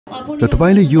र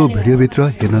तपाईले यो भिडियोभित्र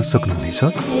हेर्न सक्नुहुनेछ।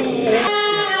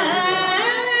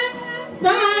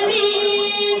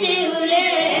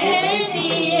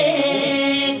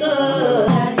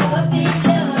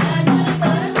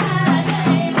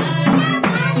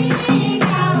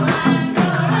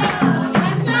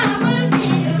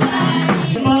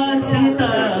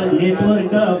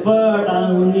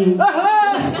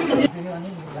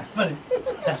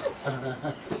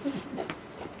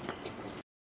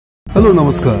 हेलो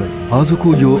नमस्कार,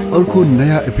 आजको यो अर्को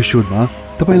नयाँ एपिसोडमा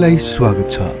तपाईलाई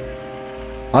स्वागत छ।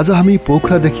 आज हामी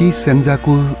पोखरादेखि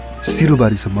स्याङ्जाको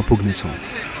सिरुबारीसम्म पुग्नेछौँ।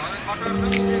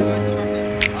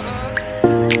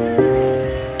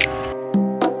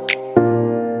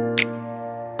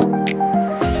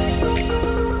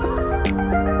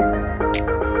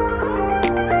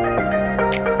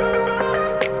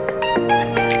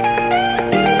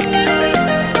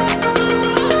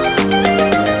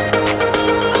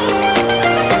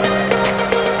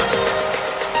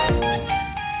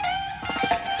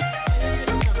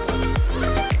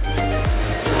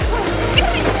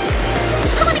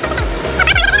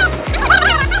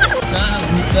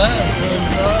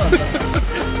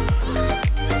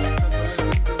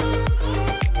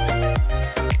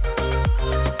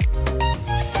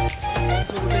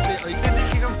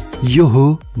 यो हो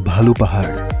भालु पहाड।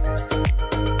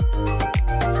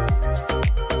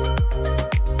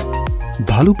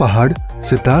 भालु पहाड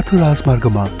सिद्धार्थ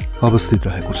राजमार्गमा अवस्थित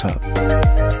रहेको छ।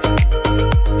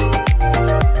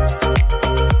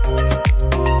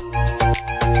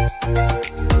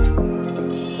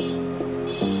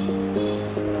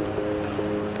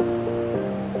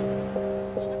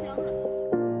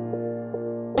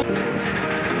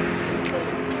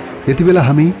 यति बेला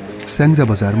हामी स्याङ्जा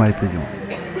बजारमा आइपुग्यौं।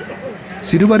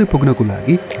 सिरुबारी पुग्नको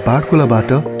लागि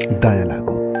बाटखोलाबाट दायाँ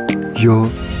लागो। यो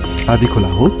आदि खोला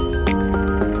हो।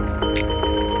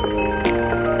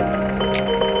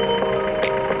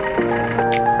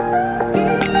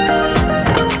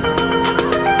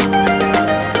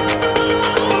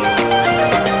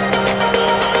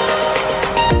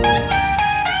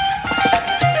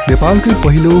 नेपालकै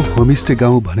पहिलो होमस्टे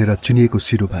गाउँ भनेर चिनिएको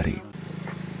सिरुबारी,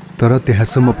 तर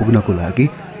त्यहाँसम्म पुग्नको लागि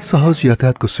सहज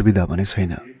यातायातको सुविधा भने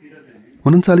छैन।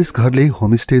 39 घरले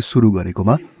होमस्टे सुरु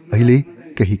गरेकोमा अहिले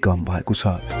केही कम भएको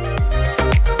छ।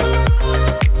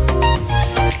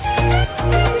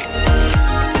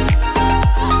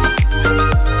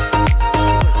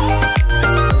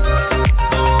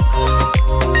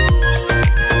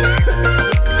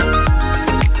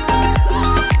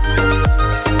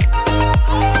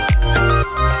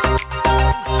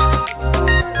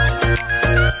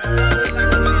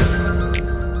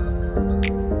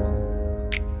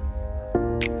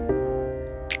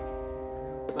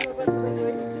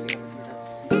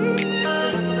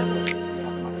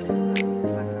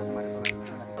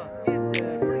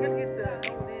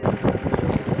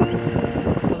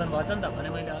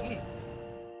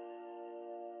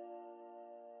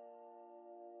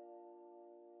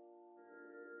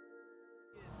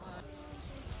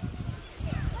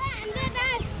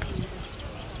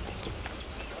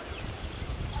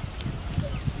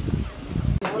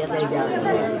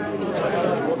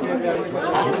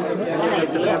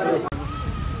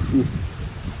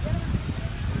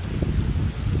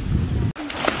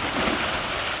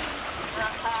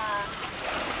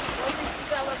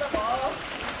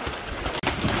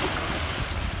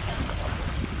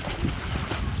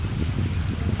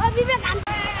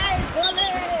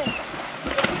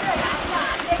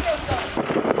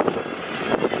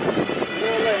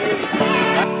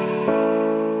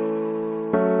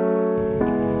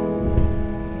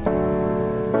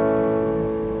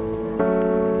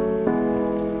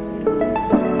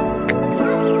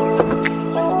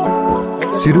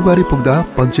 सिरुबारी पुग्दा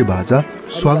पञ्चेबाजा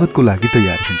स्वागतको लागि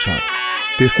तयार हुन्छ।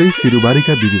 त्यस्तै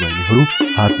सिरुबारीका दिदीबहिनीहरू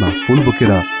हातमा फूल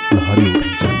बोकेर लहरी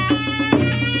उभिन्छन्।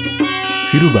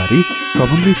 सिरुबारी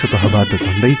समुद्री सतहबाट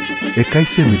झन्डै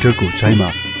 2100 मिटरको उचाइमा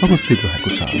अवस्थित रहेको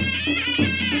छ।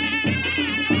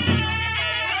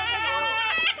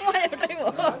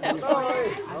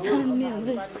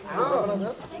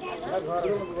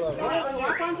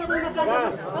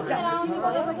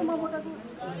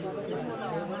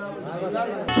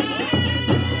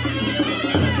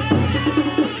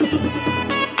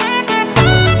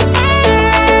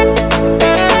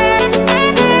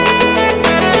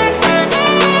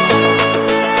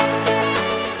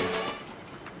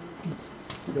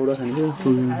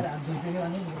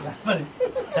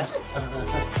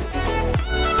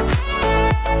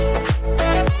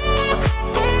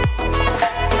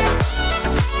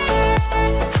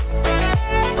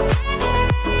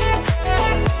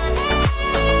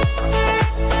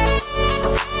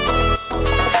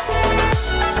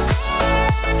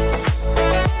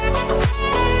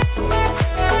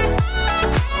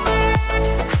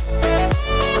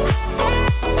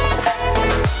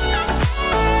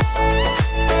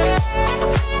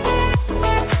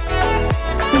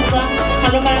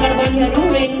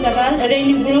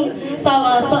 रेनी गुरुङ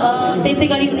त्यसै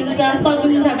गरी हुनुहुन्छ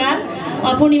सगुन ढकाल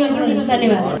पूर्णिमा गुरुङ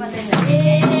धन्यवाद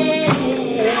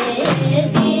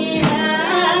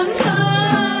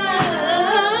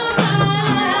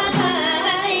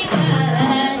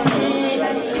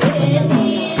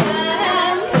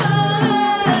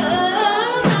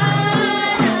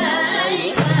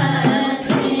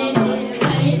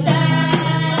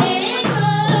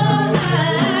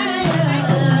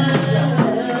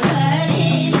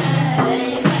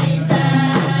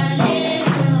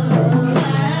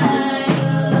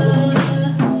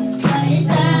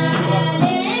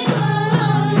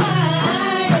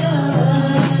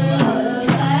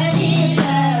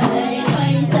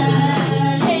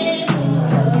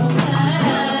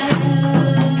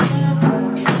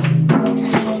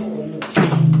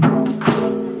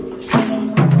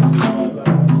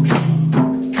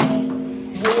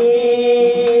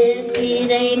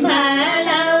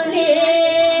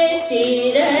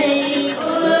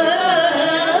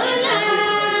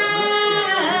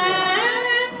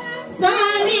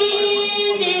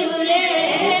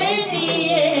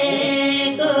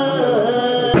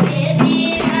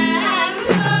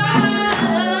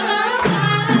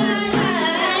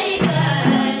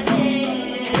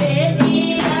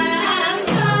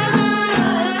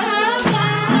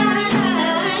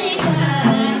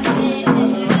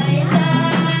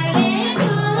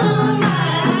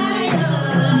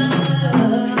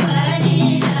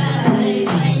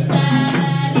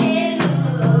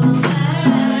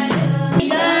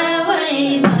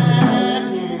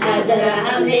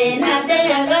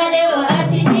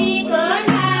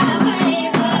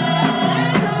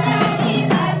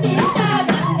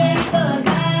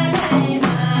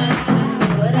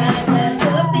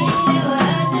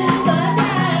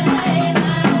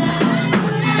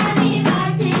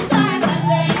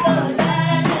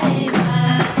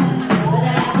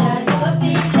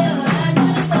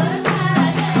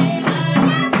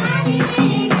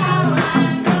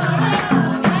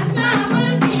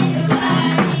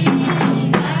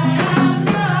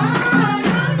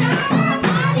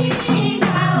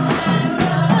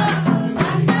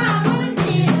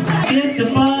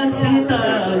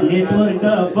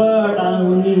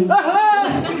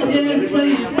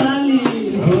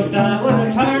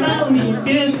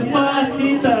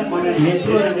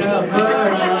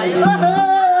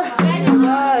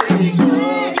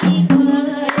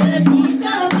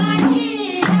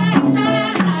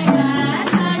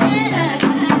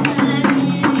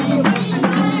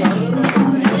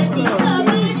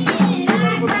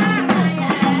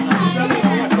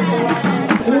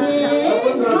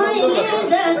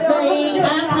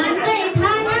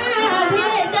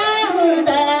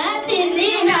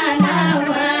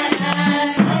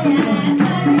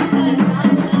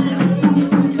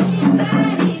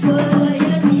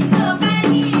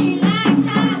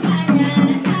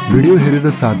भिडियो हेरेर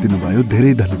साथ दिनुभयो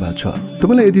धेरै धन्यवाद छ।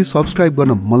 तपाईलाई यदि सब्स्क्राइब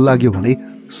गर्न मन लाग्यो भने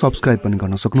सब्स्क्राइब पनि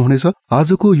गर्न सक्नुहुनेछ।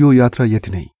 आजको यो यात्रा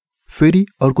यति नै। फेरि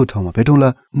अर्को ठाउँमा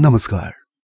भेटौँला। नमस्कार।